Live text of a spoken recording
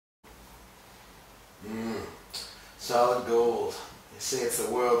Solid gold. They say it's the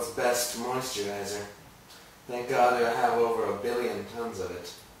world's best moisturizer. Thank God I have over 1 billion tons of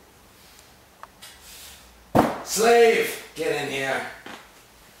it. Slave! Get in here.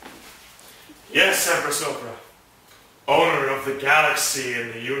 Yes, Empress Oprah. Owner of the galaxy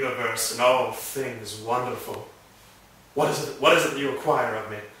and the universe and all things wonderful. What is it that you require of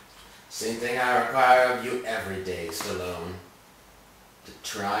me? Same thing I require of you every day, Stallone. To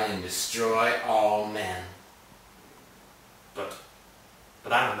try and destroy all men.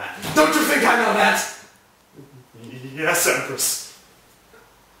 But I'm a man. Don't you think I know that? Yes, Empress.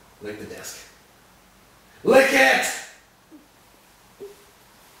 Lick the desk. Lick it!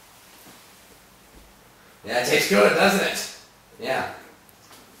 Yeah, it tastes good, doesn't it? Yeah.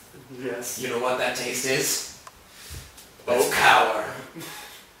 Yes. You know what that taste is? That's power.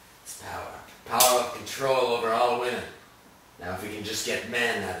 It's power. Power of control over all women. Now if we can just get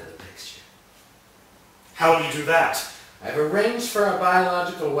men out of the picture. How will you do that? I've arranged for a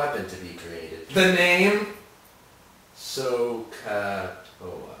biological weapon to be created. The name? Sohcahtoa.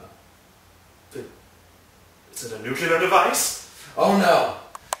 Is it a nuclear device? Oh no!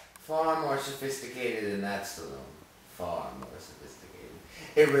 Far more sophisticated than that, Stallone. Far more sophisticated.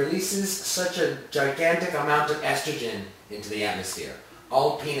 It releases such a gigantic amount of estrogen into the atmosphere.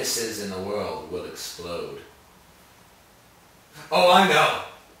 All penises in the world will explode. Oh, I know!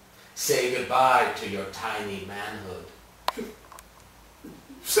 Say goodbye to your tiny manhood. You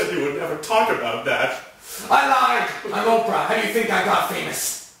said you would never talk about that. I lied! I'm Oprah. How do you think I got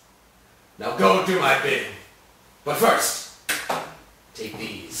famous? Now go do my bidding. But first, take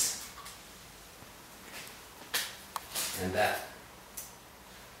these. And that.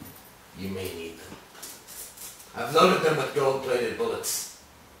 You may need them. I've loaded them with gold-plated bullets.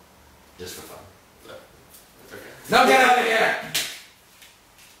 Just for fun. Okay. Now get out of here!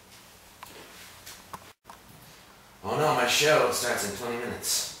 Oh no, my show starts in 20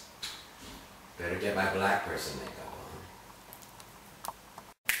 minutes. Better get my black person makeup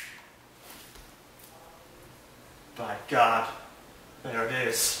on. By God, there it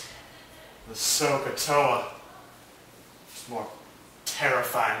is. The sohcahtoa. It's more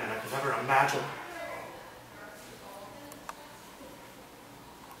terrifying than I could ever imagine.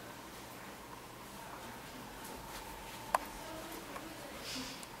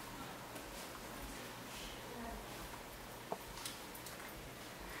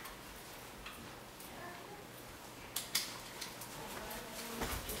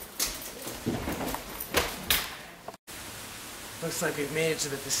 Looks like we've made it to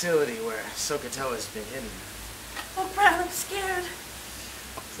the facility where Sohcahtoa's been hidden. Oh, Brad, I'm scared.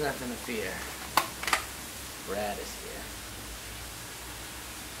 It's nothing to fear. Brad is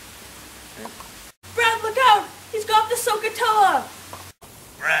here. Brad, look out! He's got the sohcahtoa!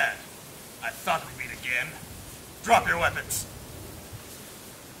 Brad, I thought we'd meet again. Drop your weapons.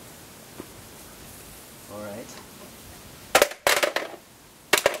 Alright.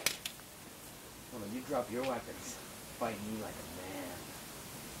 Well, you drop your weapons. Fight me like a man.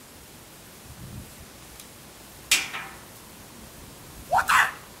 What the?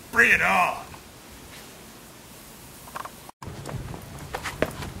 Bring it on.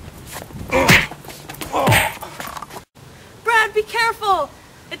 Brad, be careful!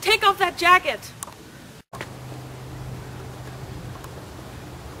 And take off that jacket!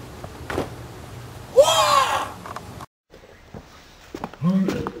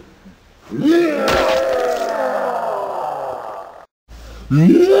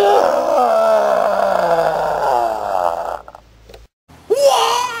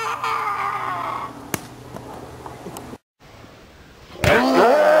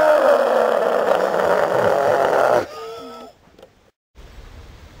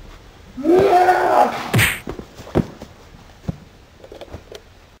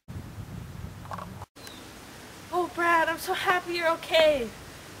 Oh, Brad, I'm so happy you're okay.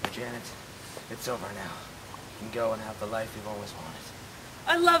 Janet, it's over now. You can go and have the life you've always wanted.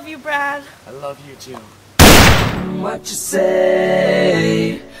 I love you, Brad. I love you too. What you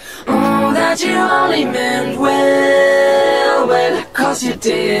say? That you only meant well, 'cause you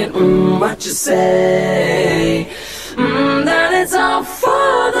did. What you say? That it's all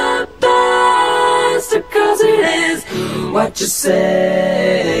for the best, 'cause it is. What you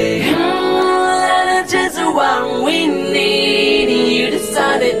say? That it's just what we need. You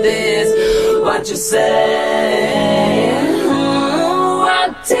decided this. What you say?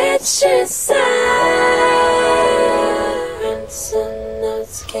 What did she say? Some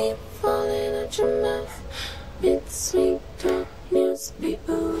notes keep falling out your mouth. Mid-sweet talk news,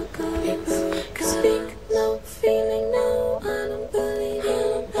 people are calling. Speak, no feeling, no, I don't believe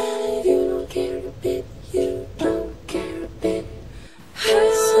you. You don't care a bit, you don't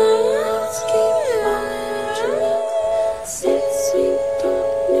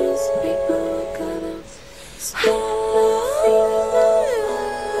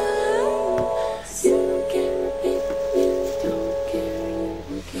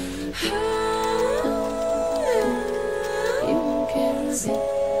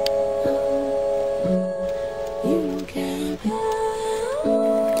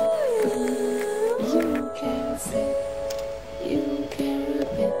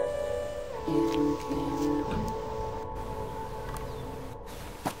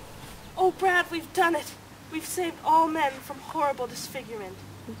we've done it. We've saved all men from horrible disfigurement.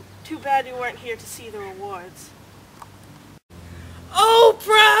 Too bad you weren't here to see the rewards.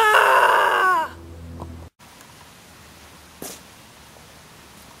 Oprah!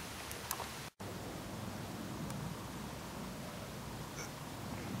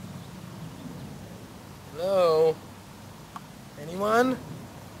 Hello? Anyone?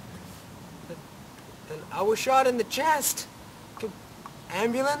 I was shot in the chest.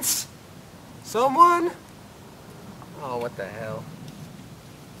 Ambulance? Someone? Oh, what the hell?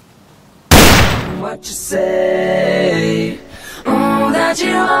 What you say? That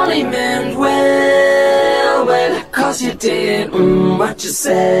you only meant well, well, 'cause you did. What you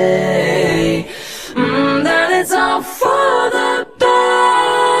say? That it's all for the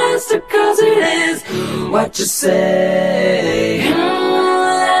best, 'cause it is. What you say?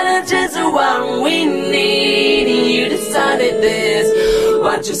 That it's just what we need. You decided this.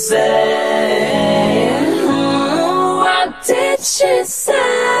 What you say? What did she say?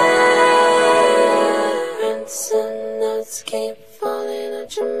 Rinse and notes keep falling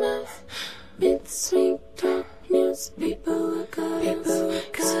out your mouth. Mid-sweet talk news, people are goddess.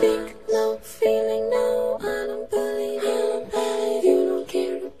 Speak no, feeling no, I don't believe you. You don't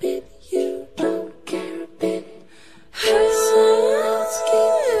care a bit, you don't care a bit. Rinse and notes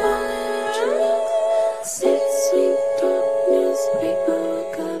keep falling out your mouth. Mid-sweet talk news, people are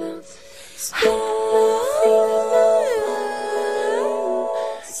goddess. Speak no, feeling no,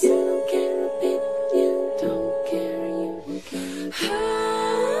 you don't care a bit, you don't care, you don't care.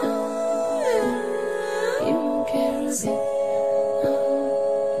 You don't care a bit.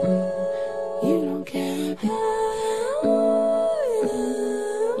 You don't care a bit.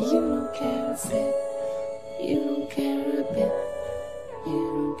 You don't care a bit. You don't care a bit.